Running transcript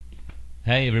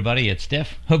Hey everybody, it's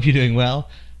Steph. Hope you're doing well.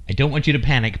 I don't want you to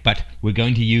panic, but we're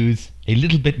going to use a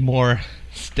little bit more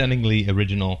stunningly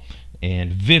original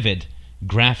and vivid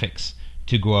graphics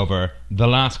to go over the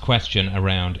last question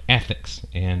around ethics.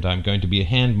 And I'm going to be a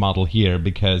hand model here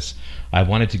because I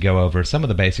wanted to go over some of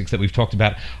the basics that we've talked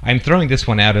about. I'm throwing this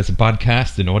one out as a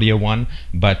podcast, an audio one,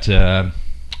 but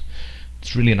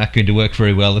it's really not going to work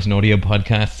very well as an audio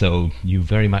podcast, so you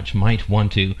very much might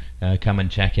want to come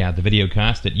and check out the video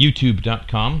cast at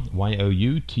youtube.com,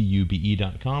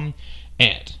 youtube.com,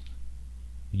 at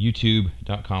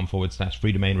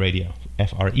youtube.com/Freedomain Radio,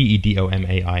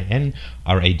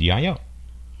 FreeDomainRadio.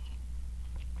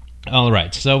 All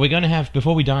right, so we're going to have,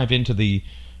 before we dive into the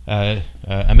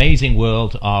amazing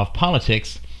world of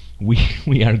politics,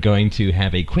 we are going to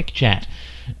have a quick chat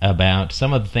about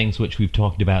some of the things which we've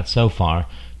talked about so far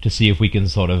to see if we can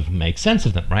sort of make sense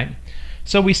of them, right?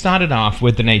 So we started off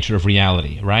with the nature of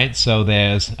reality, right? So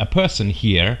there's a person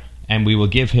here, and we will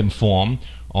give him form,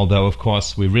 although, of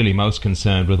course, we're really most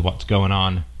concerned with what's going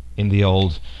on in the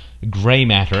old grey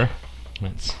matter.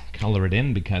 Let's color it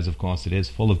in because, of course, it is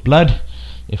full of blood,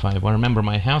 if I remember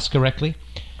my house correctly.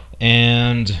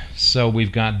 And so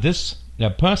we've got this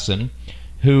person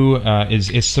who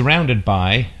is surrounded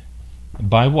by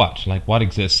what? Like what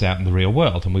exists out in the real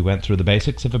world? And we went through the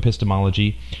basics of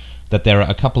epistemology, that there are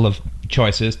a couple of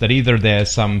choices, that either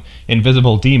there's some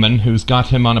invisible demon who's got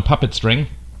him on a puppet string,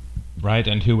 right,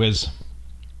 and who is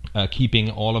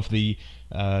keeping all of the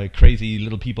crazy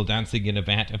little people dancing in a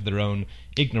vat of their own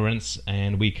ignorance,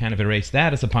 and we kind of erased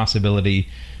that as a possibility.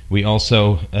 We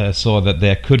also saw that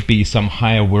there could be some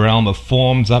higher realm of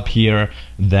forms up here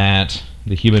that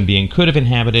the human being could have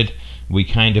inhabited. We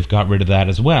kind of got rid of that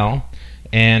as well.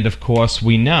 And of course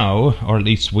we know, or at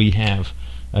least we have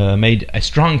made a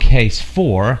strong case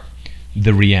for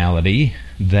the reality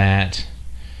that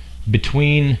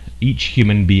between each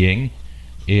human being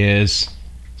is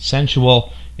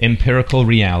sensual empirical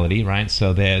reality, right?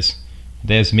 So there's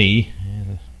me,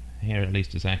 here at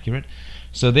least is accurate.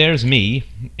 So there's me,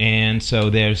 and so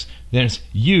there's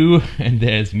you, and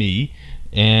there's me,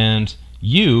 and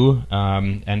you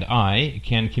and I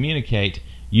can communicate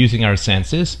using our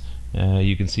senses.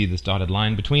 You can see this dotted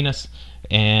line between us,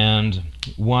 and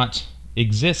what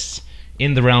exists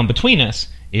in the realm between us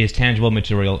is tangible,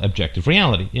 material, objective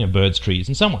reality, birds, trees,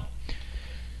 and so on.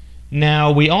 Now,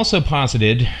 we also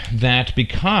posited that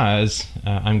because,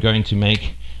 I'm going to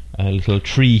make a little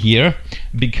tree here,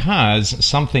 because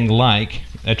something like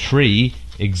a tree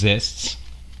exists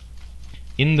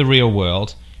in the real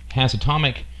world, has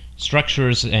atomic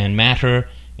structures and matter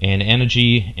and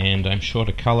energy, and I'm short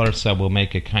of color, so we'll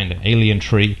make a kind of alien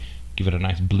tree, give it a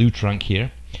nice blue trunk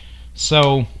here.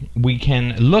 So we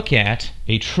can look at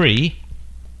a tree,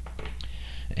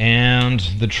 and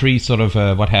the tree sort of,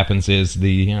 what happens is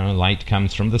the light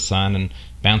comes from the sun and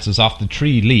bounces off the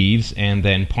tree leaves and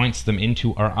then points them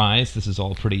into our eyes. This is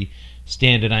all pretty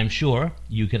standard, I'm sure.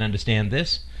 You can understand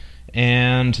this.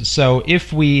 And so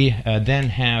if we then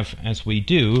have, as we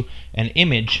do, an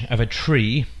image of a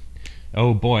tree,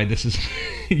 oh boy, this is,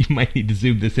 you might need to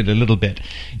zoom this in a little bit.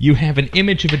 You have an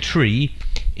image of a tree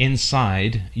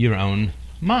inside your own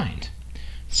mind.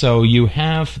 So you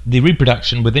have the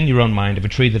reproduction within your own mind of a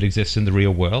tree that exists in the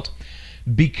real world,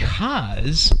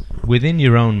 because within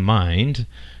your own mind,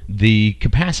 the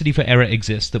capacity for error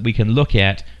exists, that we can look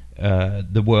at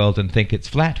the world and think it's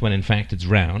flat when in fact it's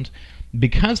round.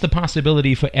 Because the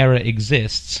possibility for error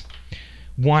exists,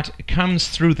 what comes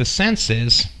through the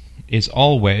senses is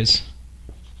always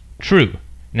true.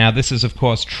 Now, this is, of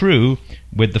course, true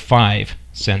with the 5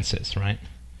 senses, right?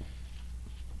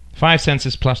 5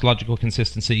 senses plus logical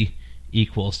consistency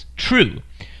equals true.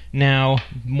 Now,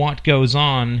 what goes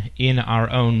on in our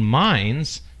own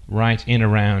minds, right in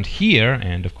around here,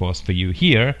 and of course for you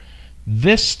here,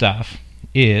 this stuff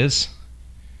is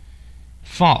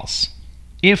false.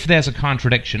 If there's a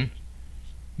contradiction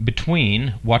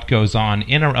between what goes on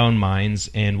in our own minds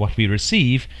and what we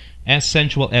receive as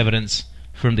sensual evidence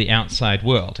from the outside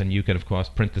world, and you could of course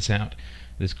print this out,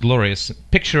 this glorious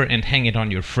picture, and hang it on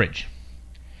your fridge.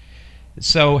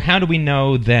 So how do we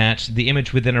know that the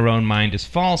image within our own mind is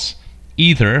false?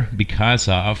 Either because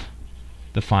of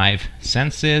the 5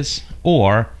 senses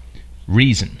or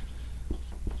reason.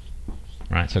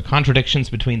 Right, so contradictions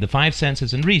between the 5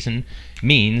 senses and reason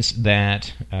means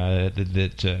that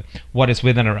what is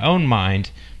within our own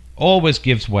mind always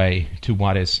gives way to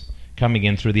what is coming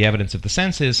in through the evidence of the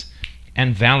senses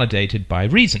and validated by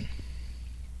reason.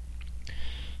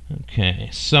 Okay,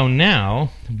 so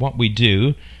now what we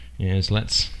do is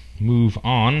let's move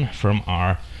on from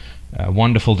our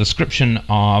wonderful description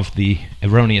of the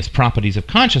erroneous properties of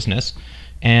consciousness,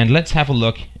 and let's have a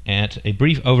look at a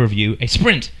brief overview, a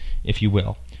sprint, if you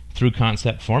will, through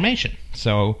concept formation.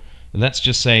 So let's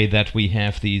just say that we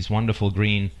have these wonderful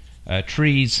green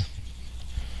trees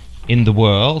in the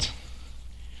world.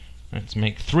 Let's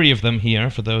make 3 of them here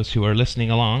for those who are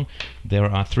listening along. There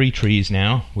are 3 trees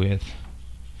now with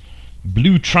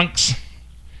blue trunks,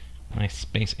 nice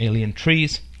space alien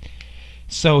trees.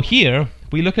 So here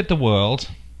we look at the world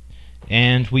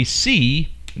and we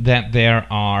see that there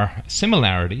are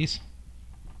similarities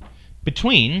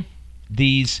between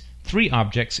these 3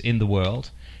 objects in the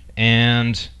world,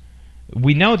 and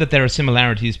we know that there are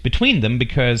similarities between them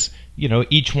because, you know,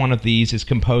 each one of these is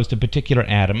composed of particular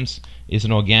atoms, is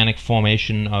an organic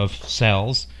formation of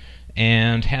cells,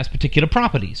 and has particular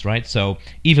properties, right? So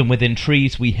even within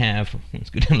trees we have, let's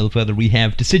go down a little further, we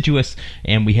have deciduous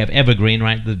and we have evergreen,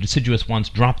 right? The deciduous ones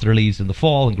drop their leaves in the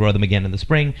fall and grow them again in the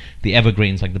spring. The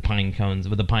evergreens, like the pine cones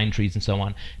with the pine trees and so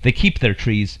on, they keep their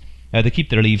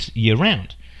leaves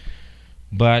year-round.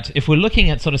 But if we're looking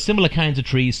at sort of similar kinds of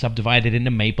trees subdivided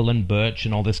into maple and birch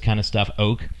and all this kind of stuff,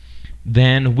 oak,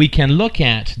 then we can look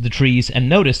at the trees and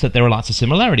notice that there are lots of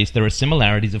similarities. There are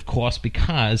similarities, of course,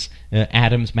 because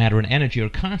atoms, matter, and energy are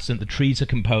constant. The trees are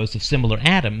composed of similar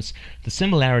atoms. The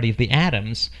similarity of the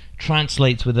atoms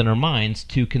translates within our minds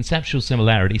to conceptual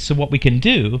similarity. So what we can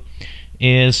do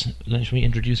is, let me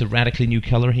introduce a radically new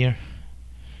color here.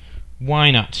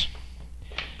 Why not?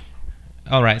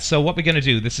 All right, so what we're going to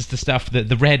do, this is the stuff that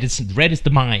the red is the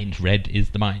mind. Red is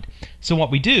the mind. So what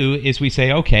we do is we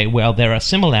say, okay, well, there are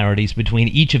similarities between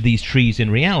each of these trees in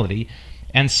reality,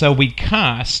 and so we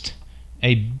cast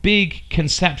a big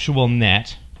conceptual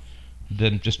net.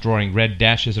 Then just drawing red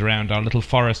dashes around our little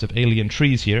forest of alien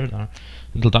trees here, our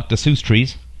little Dr. Seuss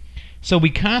trees. So we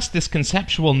cast this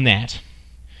conceptual net.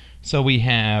 So we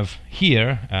have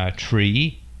here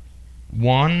tree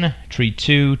 1, tree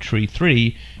 2, tree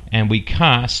 3, and we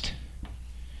cast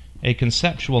a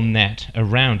conceptual net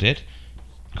around it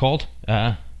called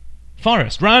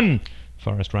Forest Run.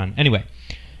 Forest Run. Anyway,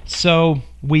 so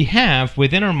we have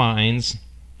within our minds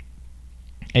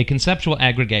a conceptual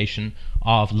aggregation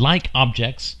of like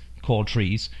objects called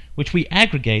trees, which we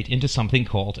aggregate into something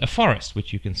called a forest,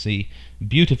 which you can see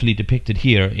beautifully depicted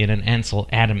here in an Ansel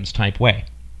Adams type way.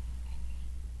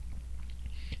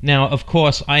 Now, of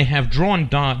course, I have drawn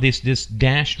this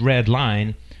dashed red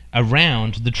line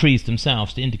around the trees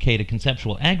themselves to indicate a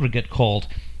conceptual aggregate called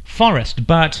forest,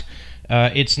 but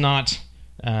it's not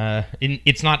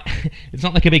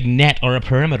like a big net or a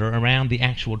perimeter around the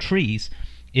actual trees.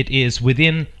 It is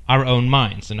within our own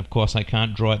minds, and of course I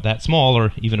can't draw it that small,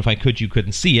 or even if I could, you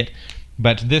couldn't see it,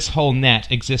 but this whole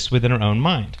net exists within our own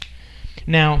mind.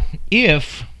 Now,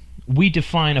 if we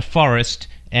define a forest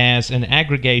as an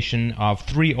aggregation of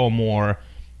 3 or more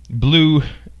blue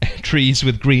trees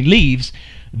with green leaves,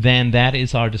 then that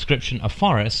is our description of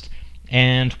forest.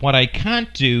 And what I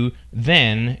can't do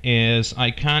then is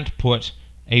I can't put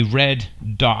a red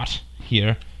dot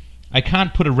here. I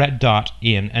can't put a red dot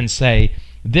in and say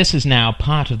this is now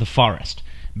part of the forest,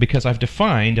 because I've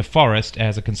defined a forest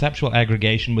as a conceptual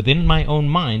aggregation within my own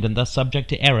mind and thus subject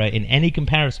to error in any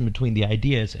comparison between the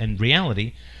ideas and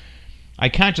reality. I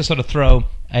can't just sort of throw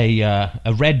a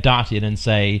red dot in and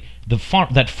say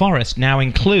that forest now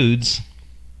includes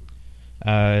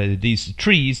these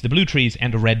trees, the blue trees,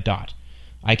 and a red dot.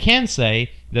 I can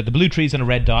say that the blue trees and a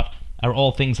red dot are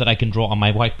all things that I can draw on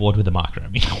my whiteboard with a marker. I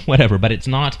mean, whatever, but it's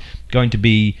not going to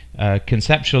be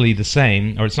conceptually the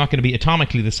same, or it's not going to be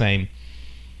atomically the same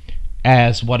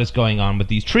as what is going on with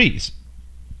these trees.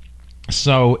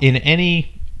 So in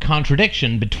any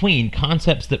contradiction between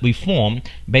concepts that we form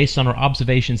based on our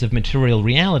observations of material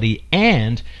reality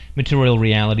and material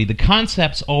reality, the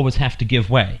concepts always have to give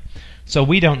way. So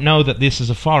we don't know that this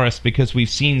is a forest because we've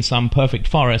seen some perfect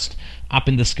forest up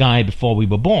in the sky before we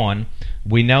were born.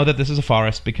 We know that this is a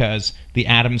forest because the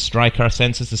atoms strike our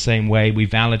senses the same way. We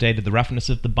validated the roughness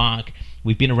of the bark.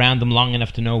 We've been around them long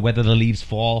enough to know whether the leaves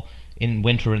fall in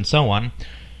winter and so on.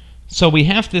 So we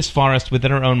have this forest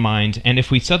within our own mind, and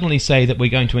if we suddenly say that we're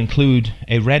going to include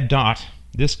a red dot,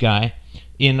 this guy,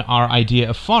 in our idea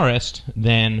of forest,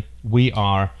 then we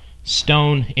are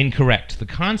stone incorrect. The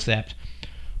concept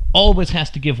always has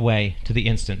to give way to the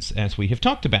instance, as we have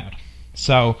talked about.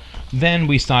 So then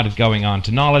we started going on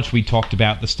to knowledge. We talked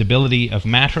about the stability of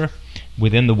matter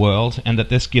within the world, and that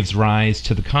this gives rise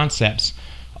to the concepts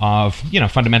of,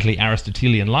 fundamentally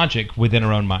Aristotelian logic within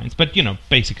our own minds, but,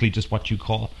 basically just what you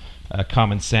call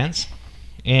common sense.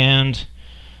 And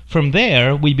from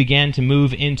there, we began to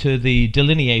move into the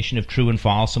delineation of true and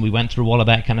false, and we went through all of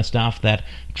that kind of stuff, that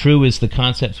true is the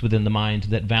concepts within the mind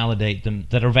that validate them,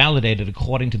 that are validated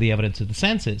according to the evidence of the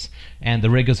senses and the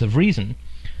rigors of reason.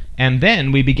 And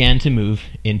then we began to move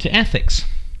into ethics.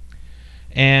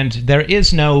 And there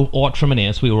is no ought from an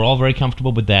is. We were all very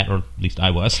comfortable with that, or at least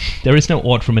I was. There is no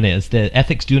ought from an is. The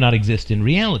ethics do not exist in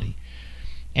reality.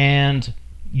 And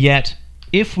yet,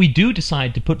 if we do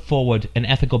decide to put forward an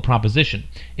ethical proposition,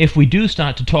 if we do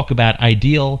start to talk about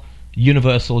ideal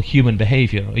universal human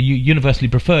behavior, or universally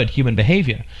preferred human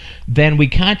behavior, then we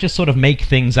can't just sort of make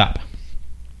things up,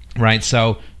 right?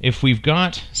 So if we've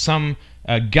got some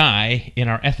guy in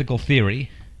our ethical theory,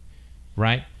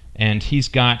 right, and he's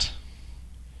got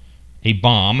a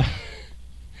bomb,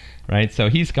 right? So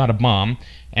he's got a bomb,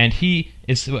 and he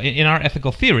is, in our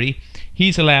ethical theory,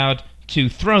 he's allowed to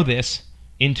throw this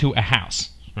into a house,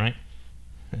 right?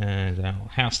 A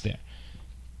house there.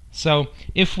 So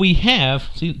if we have,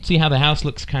 see how the house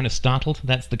looks kind of startled?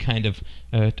 That's the kind of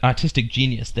artistic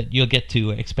genius that you'll get to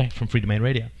expect from Free Domain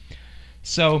Radio.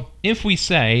 So if we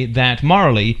say that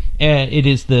morally it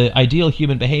is the ideal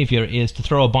human behavior is to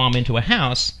throw a bomb into a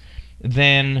house,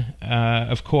 then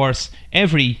of course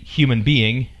every human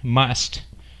being must,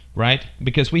 right?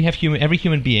 Because we have every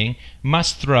human being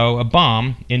must throw a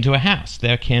bomb into a house.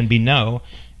 There can be no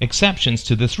exceptions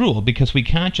to this rule, because we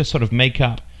can't just sort of make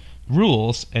up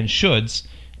rules and shoulds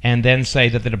and then say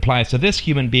that it applies to this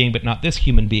human being but not this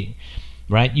human being,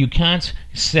 right? You can't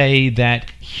say that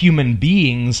human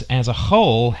beings as a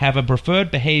whole have a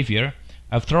preferred behavior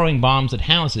of throwing bombs at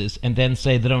houses and then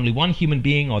say that only one human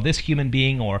being or this human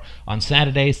being, or on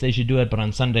Saturdays they should do it but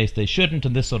on Sundays they shouldn't,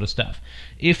 and this sort of stuff.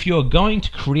 If you're going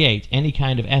to create any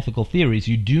kind of ethical theories,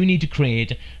 you do need to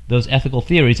create those ethical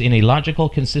theories in a logical,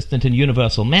 consistent, and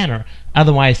universal manner.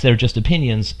 Otherwise they're just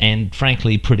opinions and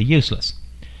frankly pretty useless.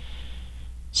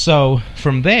 So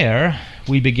from there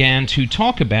we began to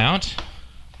talk about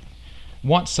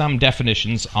what some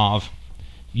definitions of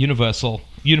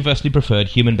universally preferred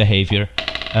human behavior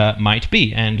might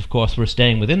be. And of course we're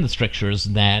staying within the strictures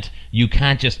that you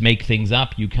can't just make things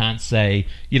up. You can't say,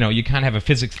 you can't have a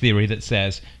physics theory that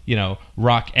says,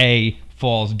 rock A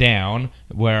falls down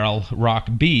while rock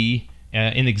B,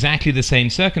 in exactly the same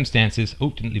circumstances,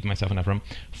 didn't leave myself enough room,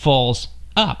 falls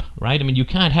up, right? I mean, you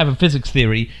can't have a physics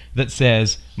theory that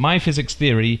says, my physics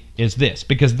theory is this,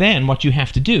 because then what you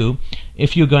have to do,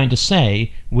 if you're going to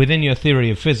say within your theory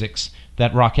of physics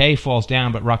that rock A falls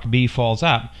down but rock B falls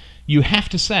up, you have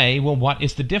to say, well, what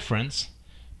is the difference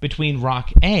between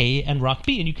rock A and rock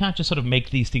B? And you can't just sort of make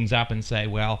these things up and say,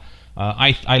 well,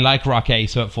 I like rock A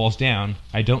so it falls down,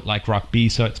 I don't like rock B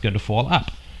so it's going to fall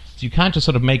up. So you can't just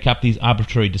sort of make up these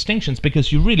arbitrary distinctions,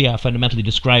 because you really are fundamentally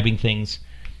describing things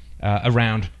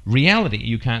around reality.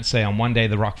 You can't say on one day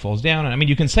the rock falls down. I mean,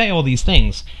 you can say all these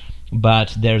things,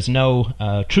 but there's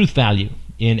no truth value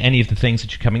in any of the things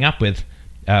that you're coming up with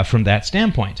from that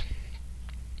standpoint.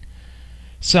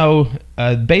 So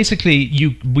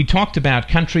basically, we talked about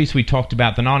countries, we talked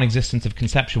about the non-existence of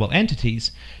conceptual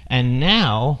entities, and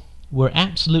now we're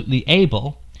absolutely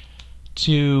able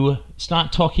to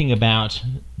start talking about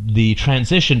the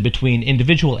transition between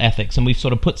individual ethics, and we've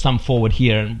sort of put some forward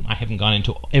here, and I haven't gone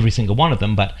into every single one of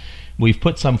them, but we've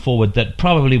put some forward that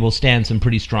probably will stand some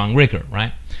pretty strong rigor,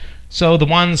 right? So the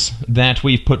ones that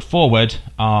we've put forward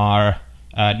are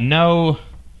no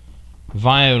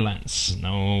violence.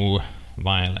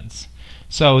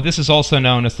 So this is also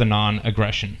known as the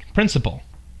non-aggression principle,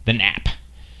 the NAP.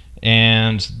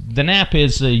 And the NAP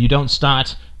is you don't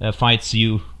start fights,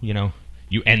 you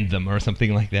end them, or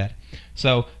something like that.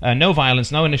 So no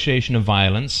violence, no initiation of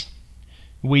violence.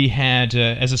 We had,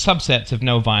 as a subset of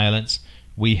no violence,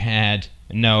 we had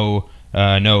no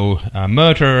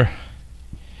murder,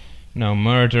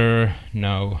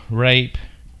 no rape,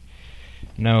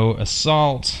 no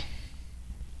assault,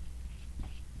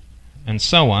 and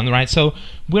so on, right? So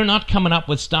we're not coming up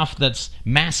with stuff that's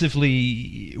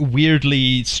massively,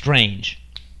 weirdly strange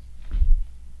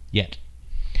yet.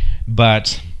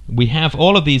 But we have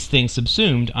all of these things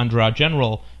subsumed under our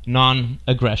general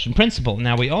non-aggression principle.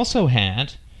 Now, we also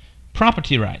had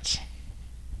property rights.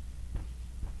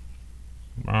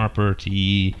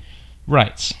 Property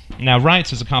rights. Now,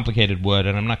 rights is a complicated word,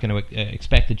 and I'm not going to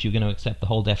expect that you're going to accept the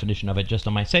whole definition of it just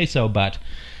on my say-so, but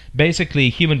basically,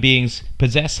 human beings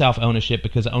possess self-ownership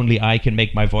because only I can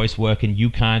make my voice work and you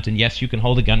can't, and yes, you can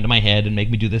hold a gun to my head and make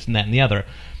me do this and that and the other,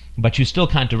 but you still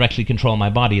can't directly control my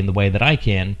body in the way that I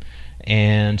can.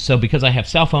 And so because I have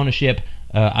self-ownership,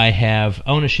 I have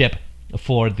ownership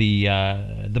for the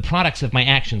products of my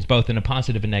actions, both in a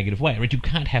positive and negative way. Right? You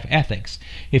can't have ethics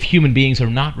if human beings are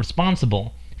not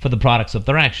responsible for the products of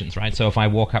their actions, right? So if I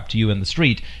walk up to you in the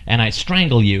street and I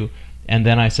strangle you, and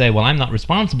then I say, well, I'm not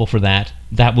responsible for that,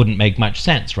 that wouldn't make much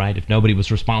sense, right? If nobody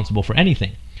was responsible for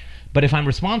anything. But if I'm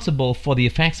responsible for the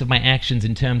effects of my actions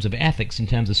in terms of ethics, in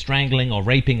terms of strangling or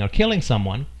raping or killing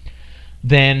someone,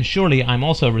 then surely I'm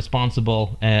also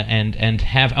responsible and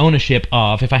have ownership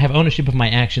of, if I have ownership of my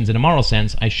actions in a moral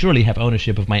sense, I surely have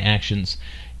ownership of my actions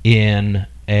in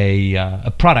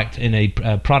a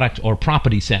product or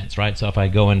property sense, right? So if I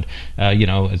go and as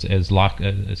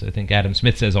I think Adam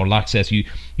Smith says, or Locke says,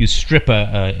 you strip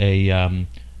a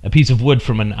piece of wood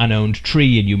from an unowned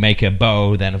tree and you make a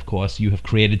bow, then of course you have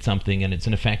created something and it's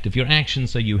an effect of your action,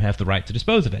 so you have the right to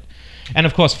dispose of it. And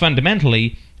of course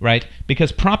fundamentally, right,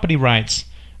 because property rights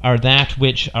are that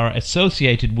which are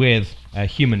associated with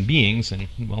human beings, and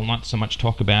we'll not so much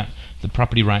talk about the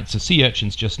property rights of sea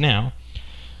urchins just now,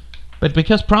 but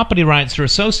because property rights are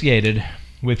associated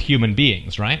with human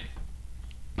beings, right?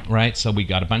 Right, so we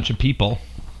got a bunch of people,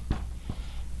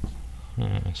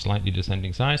 slightly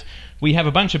descending size. We have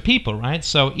a bunch of people, right?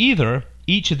 So either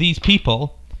each of these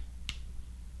people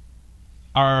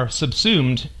are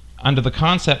subsumed under the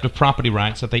concept of property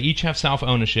rights, that they each have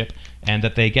self-ownership and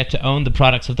that they get to own the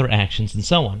products of their actions and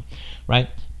so on, right?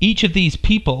 Each of these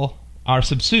people are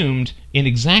subsumed in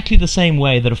exactly the same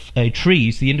way that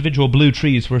trees, the individual blue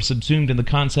trees, were subsumed in the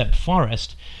concept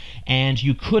forest, and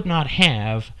you could not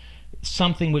have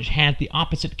something which had the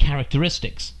opposite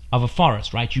characteristics of a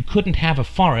forest, right? You couldn't have a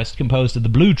forest composed of the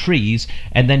blue trees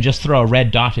and then just throw a red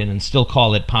dot in and still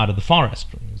call it part of the forest.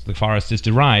 The forest is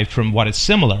derived from what is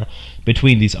similar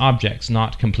between these objects,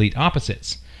 not complete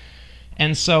opposites.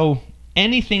 And so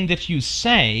anything that you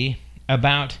say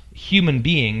about human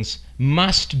beings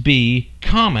must be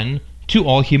common to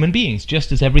all human beings,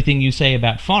 just as everything you say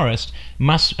about a forest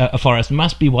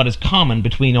must be what is common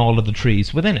between all of the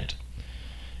trees within it.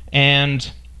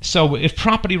 And so if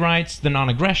property rights, the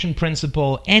non-aggression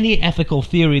principle, any ethical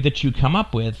theory that you come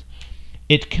up with,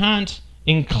 it can't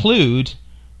include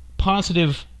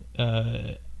positive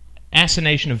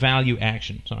assignation of value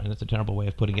action. Sorry, that's a terrible way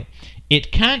of putting it.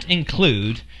 It can't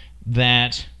include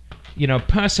that,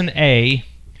 person A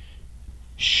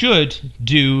should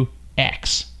do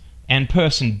X, and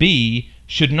person B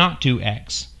should not do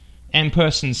X, and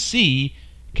person C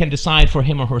can decide for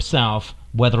him or herself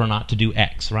whether or not to do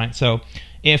X, right? So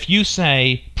if you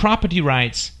say property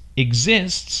rights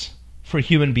exists for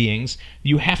human beings,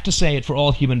 you have to say it for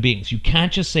all human beings. You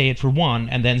can't just say it for one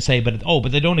and then say, but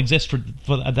they don't exist for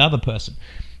the other person.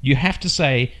 You have to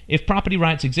say, if property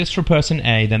rights exist for person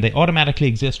A, then they automatically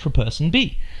exist for person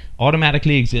B,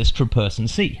 automatically exist for person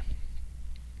C.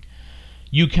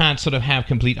 You can't sort of have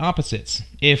complete opposites.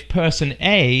 If person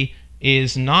A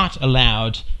is not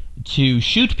allowed to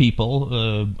shoot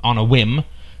people on a whim,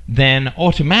 then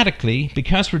automatically,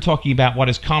 because we're talking about what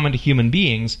is common to human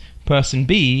beings, person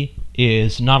B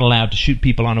is not allowed to shoot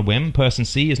people on a whim, person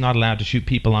C is not allowed to shoot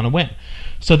people on a whim.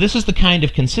 So this is the kind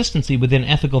of consistency within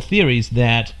ethical theories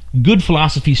that good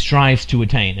philosophy strives to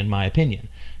attain, in my opinion.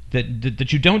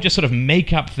 That you don't just sort of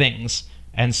make up things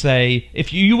and say,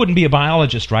 if you wouldn't be a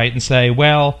biologist, right, and say,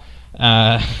 well,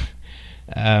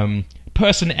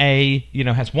 person A,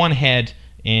 has one head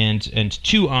and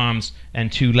 2 arms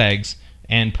and 2 legs,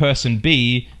 and person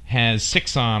B has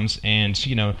 6 arms and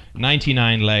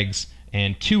 99 legs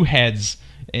and 2 heads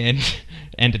and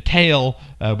a tail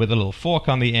with a little fork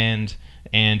on the end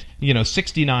and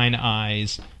 69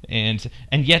 eyes, and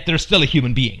yet they're still a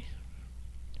human being,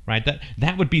 right?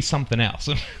 That would be something else.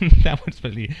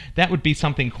 that would be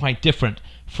something quite different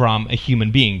from a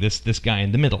human being, this guy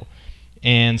in the middle.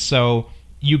 And so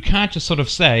you can't just sort of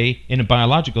say, in a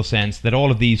biological sense, that all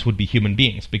of these would be human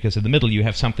beings, because in the middle you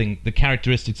have something, the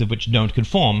characteristics of which don't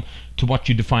conform to what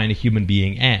you define a human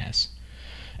being as.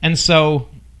 And so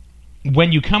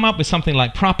when you come up with something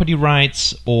like property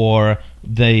rights or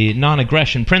the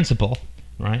non-aggression principle,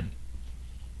 right?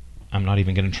 I'm not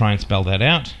even going to try and spell that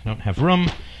out. I don't have room.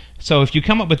 So if you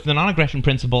come up with the non-aggression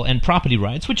principle and property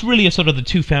rights, which really are sort of the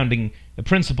two founding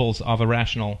principles of a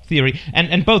rational theory,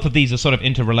 and both of these are sort of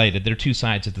interrelated, they're two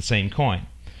sides of the same coin.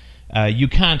 You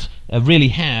can't really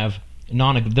have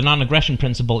the non-aggression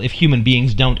principle if human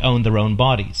beings don't own their own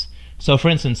bodies. So for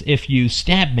instance, if you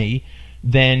stab me,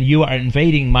 then you are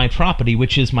invading my property,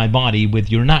 which is my body,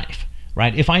 with your knife,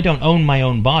 right? If I don't own my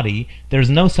own body, there's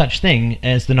no such thing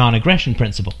as the non-aggression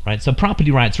principle, right? So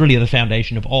property rights really are the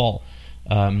foundation of all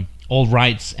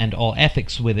rights and all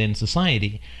ethics within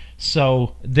society.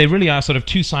 So they really are sort of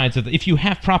two sides of if you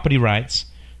have property rights,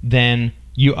 then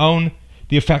you own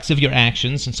the effects of your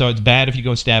actions, and so it's bad if you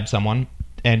go stab someone,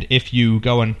 and if you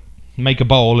go and make a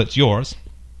bowl, it's yours.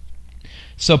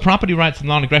 So property rights and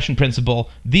non-aggression principle,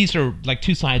 these are like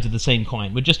two sides of the same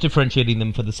coin. We're just differentiating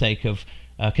them for the sake of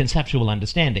conceptual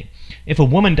understanding. If a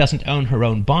woman doesn't own her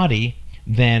own body,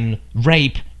 then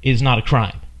rape is not a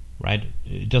crime, right?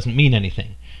 It doesn't mean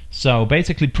anything. So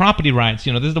basically property rights,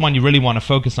 this is the one you really want to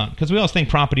focus on, because we always think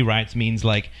property rights means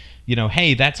like,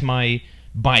 hey, that's my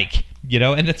bike,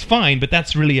 and that's fine, but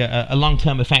that's really a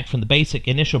long-term effect from the basic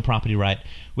initial property right,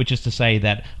 which is to say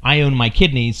that I own my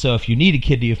kidneys, so if you need a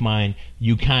kidney of mine,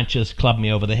 you can't just club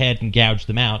me over the head and gouge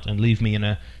them out and leave me in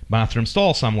a bathroom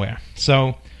stall somewhere.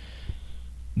 So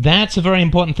that's a very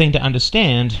important thing to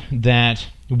understand, that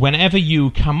whenever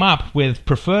you come up with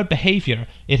preferred behavior,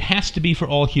 it has to be for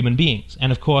all human beings.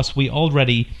 And of course, we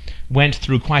already went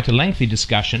through quite a lengthy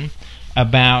discussion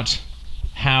about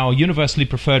how universally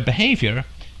preferred behavior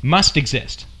must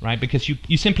exist, right? Because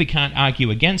you simply can't argue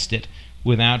against it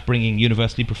without bringing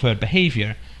universally preferred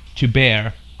behavior to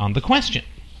bear on the question.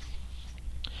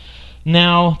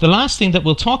 Now, the last thing that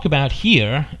we'll talk about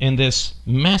here in this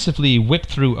massively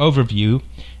whipped-through overview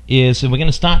is we're going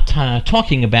to start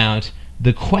talking about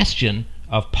the question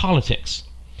of politics.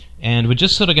 And we're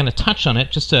just sort of going to touch on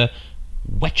it just to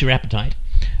whet your appetite.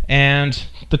 And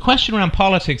the question around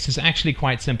politics is actually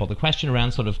quite simple. The question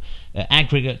around sort of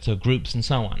aggregates or groups and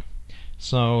so on.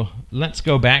 So let's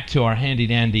go back to our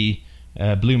handy-dandy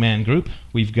Blue Man group.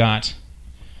 We've got,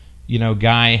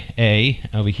 guy A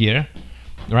over here.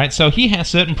 Right? So he has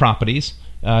certain properties.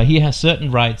 He has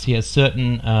certain rights. He has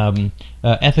certain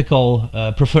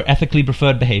ethically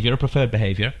preferred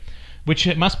behavior,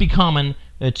 which must be common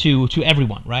to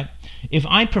everyone, right? If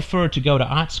I prefer to go to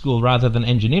art school rather than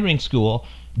engineering school,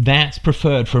 that's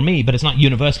preferred for me, but it's not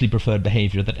universally preferred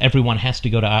behavior that everyone has to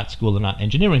go to art school and not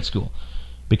engineering school,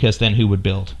 because then who would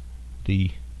build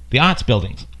the arts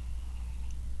buildings?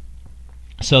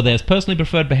 So there's personally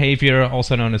preferred behavior,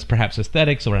 also known as perhaps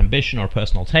aesthetics or ambition or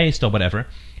personal taste or whatever,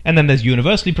 and then there's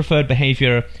universally preferred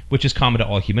behavior, which is common to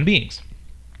all human beings.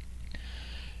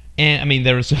 And I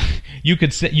mean,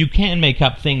 you can make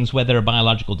up things where there are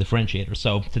biological differentiators.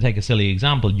 So to take a silly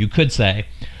example, you could say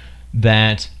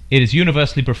that it is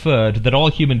universally preferred that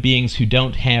all human beings who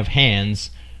don't have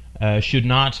hands should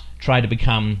not try to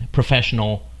become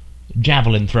professional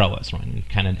javelin throwers. Right?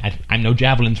 I'm no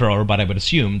javelin thrower, but I would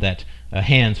assume that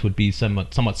hands would be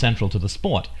somewhat central to the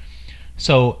sport.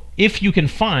 So if you can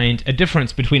find a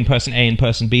difference between person A and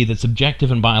person B that's objective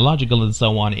and biological and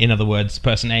so on, in other words,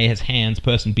 person A has hands,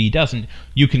 person B doesn't,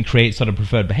 you can create sort of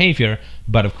preferred behavior.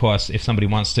 But of course, if somebody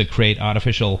wants to create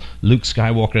artificial Luke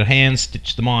Skywalker hands,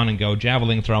 stitch them on and go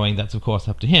javelin throwing, that's of course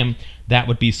up to him. That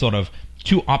would be sort of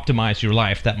to optimize your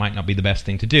life. That might not be the best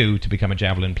thing to do, to become a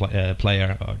javelin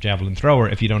player or javelin thrower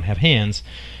if you don't have hands.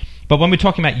 But when we're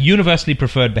talking about universally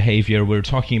preferred behavior, we're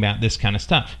talking about this kind of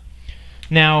stuff.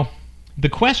 Now, the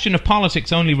question of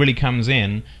politics only really comes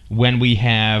in when we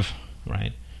have,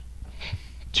 right,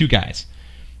 two guys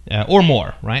or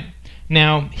more, right?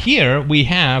 Now, here we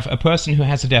have a person who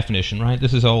has a definition, right?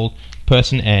 This is old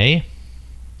person A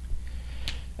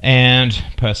and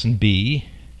person B.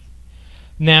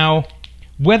 Now,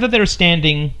 whether they're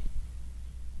standing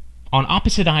on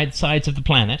opposite sides of the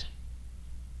planet,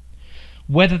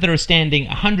 whether they're standing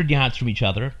 100 yards from each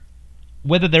other,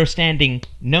 whether they're standing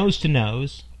nose to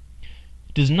nose,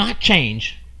 does not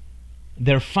change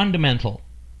their fundamental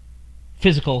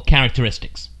physical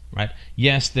characteristics, right?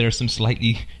 Yes, there are some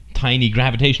slightly tiny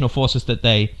gravitational forces that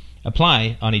they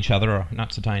apply on each other, or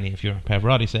not so tiny if you're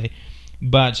Pavarotti, say,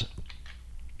 but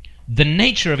the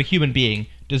nature of a human being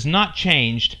does not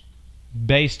change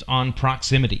based on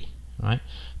proximity, right?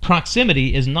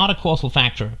 Proximity is not a causal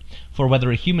factor for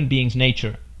whether a human being's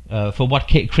nature, for what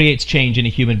creates change in a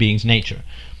human being's nature.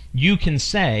 You can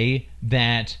say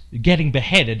that getting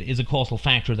beheaded is a causal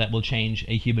factor that will change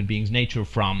a human being's nature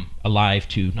from alive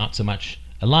to not so much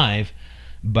alive,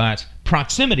 but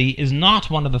proximity is not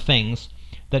one of the things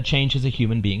that changes a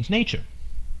human being's nature.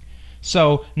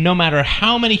 So no matter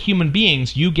how many human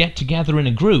beings you get together in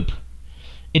a group,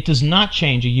 it does not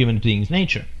change a human being's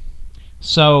nature.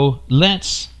 So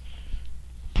let's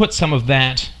put some of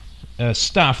that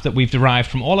stuff that we've derived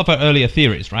from all of our earlier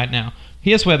theories right now.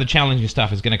 Here's where the challenging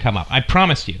stuff is going to come up. I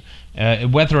promise you,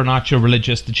 whether or not you're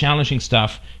religious, the challenging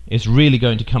stuff is really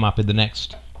going to come up in the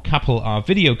next couple of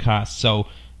video casts. So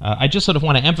I just sort of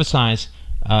want to emphasize,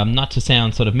 not to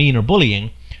sound sort of mean or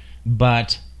bullying,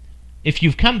 but if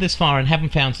you've come this far and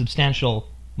haven't found substantial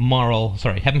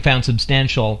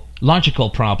logical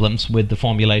problems with the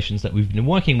formulations that we've been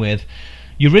working with,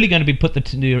 you're really going to be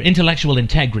your intellectual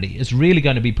integrity is really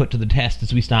going to be put to the test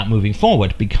as we start moving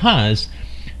forward, because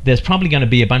there's probably going to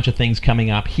be a bunch of things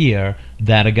coming up here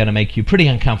that are going to make you pretty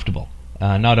uncomfortable.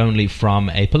 not only from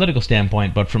a political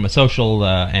standpoint, but from a social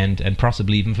and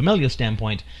possibly even familial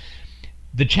standpoint.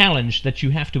 The challenge that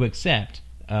you have to accept,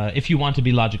 if you want to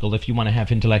be logical, if you want to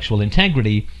have intellectual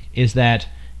integrity, is that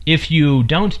if you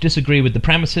don't disagree with the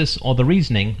premises or the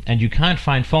reasoning, and you can't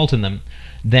find fault in them,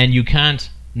 then you can't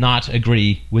not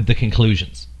agree with the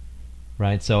conclusions,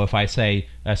 right? So if I say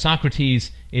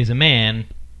Socrates is a man,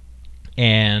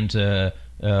 and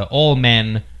all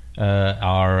men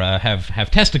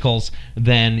have testicles,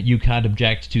 then you can't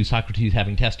object to Socrates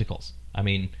having testicles. I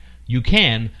mean, you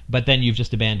can, but then you've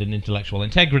just abandoned intellectual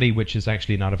integrity, which is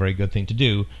actually not a very good thing to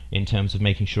do in terms of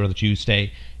making sure that you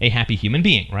stay a happy human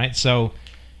being, right? So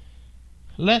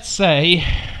let's say,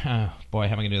 oh boy,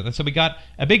 how am I going to do this? So we got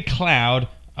a big cloud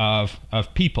of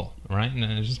people, right?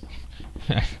 And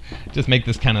just make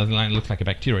this kind of line look like a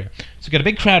bacteria. So we got a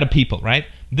big crowd of people, right?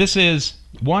 This is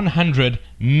 100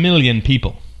 million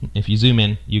people. If you zoom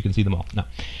in, you can see them all. No.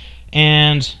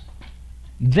 And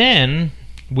then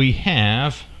we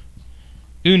have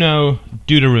uno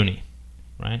deuteruni,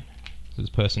 right? This is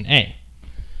person A.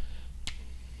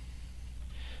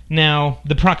 Now,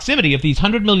 the proximity of these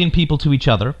 100 million people to each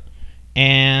other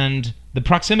and the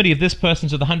proximity of this person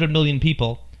to the 100 million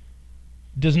people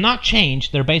does not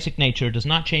change their basic nature, does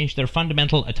not change their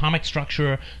fundamental atomic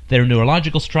structure, their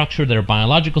neurological structure, their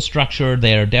biological structure,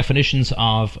 their definitions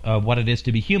of what it is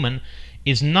to be human,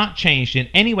 is not changed in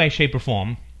any way, shape, or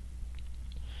form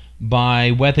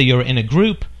by whether you're in a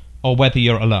group or whether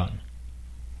you're alone.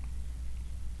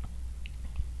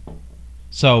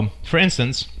 So, for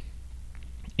instance,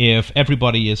 if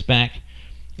everybody is back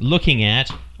looking at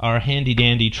our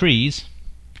handy-dandy trees,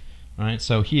 right,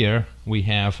 so here we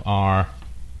have our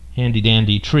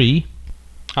handy-dandy tree.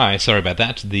 Hi, sorry about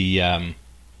that. The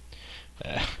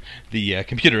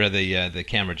computer, the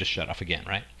camera just shut off again,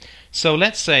 right? So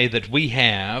let's say that we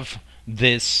have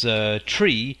this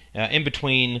tree in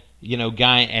between,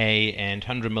 guy A and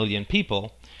 100 million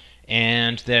people,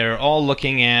 and they're all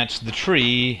looking at the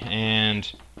tree,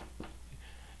 and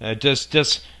does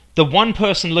the one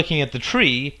person looking at the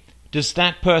tree, does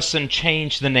that person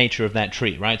change the nature of that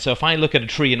tree, right? So if I look at a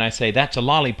tree and I say, that's a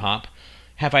lollipop,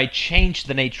 have I changed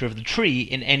the nature of the tree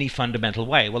in any fundamental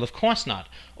way? Well, of course not.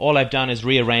 All I've done is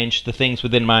rearrange the things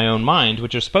within my own mind,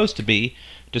 which are supposed to be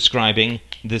describing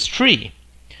this tree.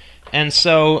 And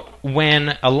so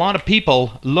when a lot of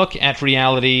people look at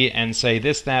reality and say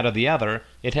this, that, or the other,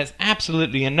 it has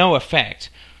absolutely no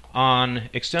effect on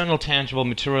external, tangible,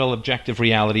 material, objective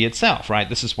reality itself, right?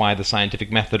 This is why the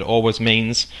scientific method always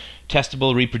means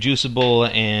testable, reproducible,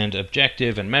 and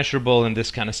objective, and measurable, and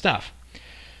this kind of stuff.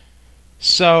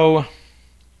 So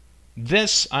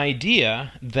this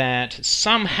idea that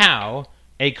somehow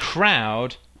a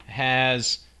crowd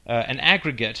has an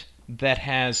aggregate that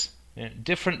has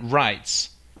different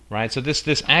rights, right? So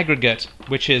this aggregate,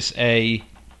 which is a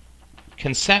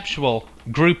conceptual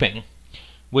grouping,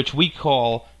 which we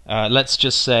call, let's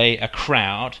just say, a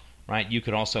crowd, right? You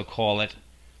could also call it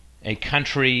a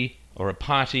country, or a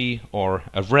party, or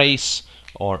a race,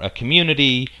 or a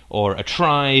community, or a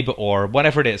tribe, or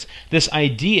whatever it is. This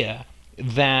idea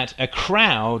that a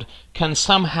crowd can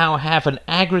somehow have an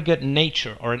aggregate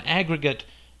nature, or an aggregate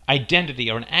identity,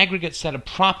 or an aggregate set of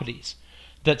properties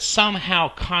that somehow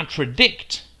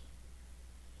contradict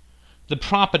the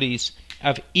properties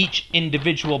of each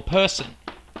individual person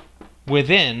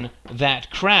within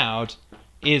that crowd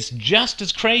is just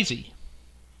as crazy,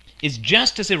 is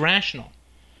just as irrational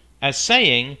as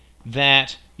saying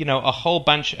that, a whole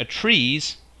bunch of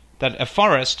trees, that a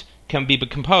forest can be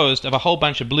composed of a whole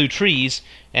bunch of blue trees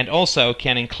and also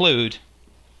can include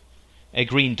a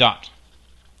green dot.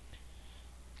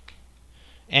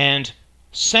 And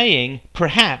saying,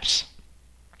 perhaps,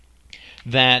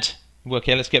 that,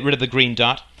 okay, let's get rid of the green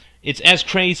dot, it's as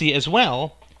crazy as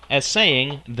well as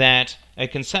saying that a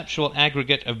conceptual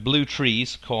aggregate of blue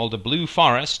trees called a blue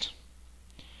forest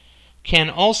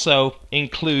can also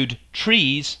include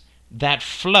trees that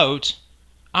float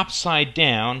upside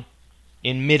down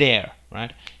in midair,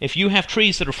 right? If you have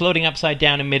trees that are floating upside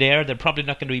down in midair, they're probably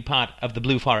not going to be part of the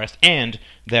blue forest, and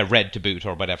they're red to boot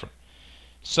or whatever.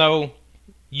 So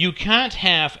you can't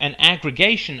have an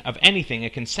aggregation of anything, a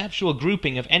conceptual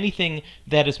grouping of anything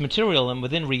that is material and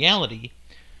within reality,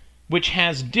 which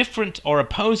has different or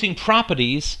opposing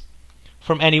properties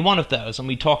from any one of those. And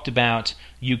we talked about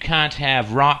you can't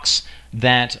have rocks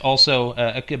that also,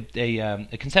 a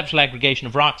conceptual aggregation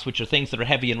of rocks which are things that are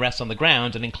heavy and rest on the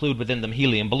ground and include within them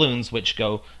helium balloons which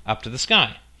go up to the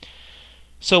sky.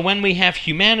 So when we have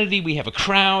humanity, we have a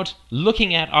crowd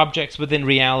looking at objects within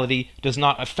reality, does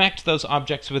not affect those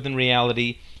objects within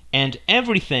reality, and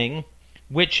everything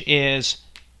which is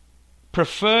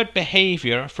preferred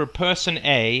behavior for person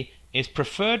A is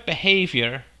preferred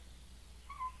behavior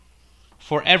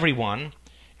for everyone,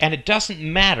 and it doesn't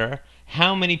matter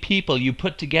how many people you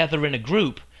put together in a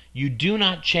group, you do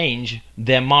not change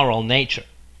their moral nature.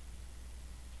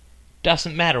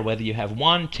 Doesn't matter whether you have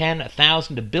 1, 10,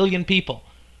 1,000, a billion people.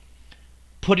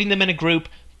 Putting them in a group,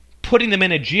 putting them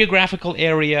in a geographical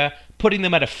area, putting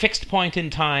them at a fixed point in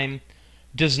time,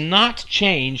 does not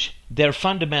change their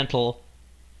fundamental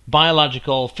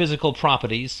biological, physical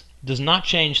properties, does not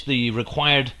change the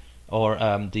required or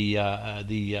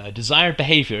the desired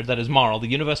behavior that is moral, the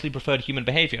universally preferred human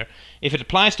behavior. If it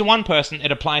applies to one person,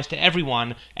 it applies to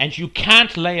everyone, and you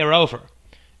can't layer over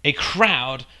a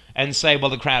crowd and say, well,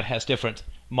 the crowd has different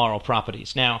moral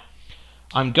properties. Now,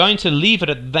 I'm going to leave it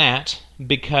at that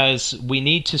because we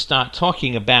need to start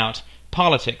talking about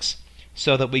politics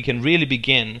so that we can really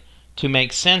begin to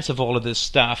make sense of all of this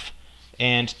stuff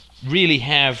and really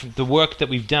have the work that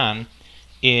we've done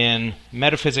in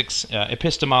metaphysics,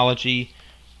 epistemology,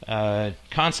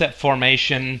 concept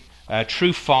formation,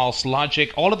 true-false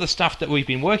logic, all of the stuff that we've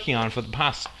been working on for the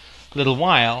past little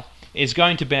while is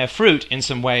going to bear fruit in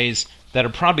some ways that are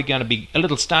probably going to be a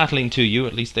little startling to you.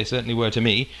 At least they certainly were to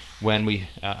me when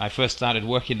I first started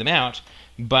working them out.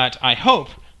 But I hope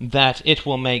that it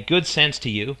will make good sense to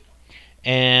you.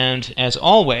 And as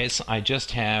always, I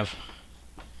just have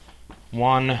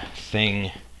one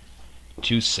thing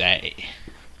to say.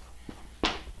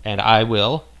 And I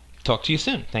will talk to you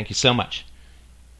soon. Thank you so much.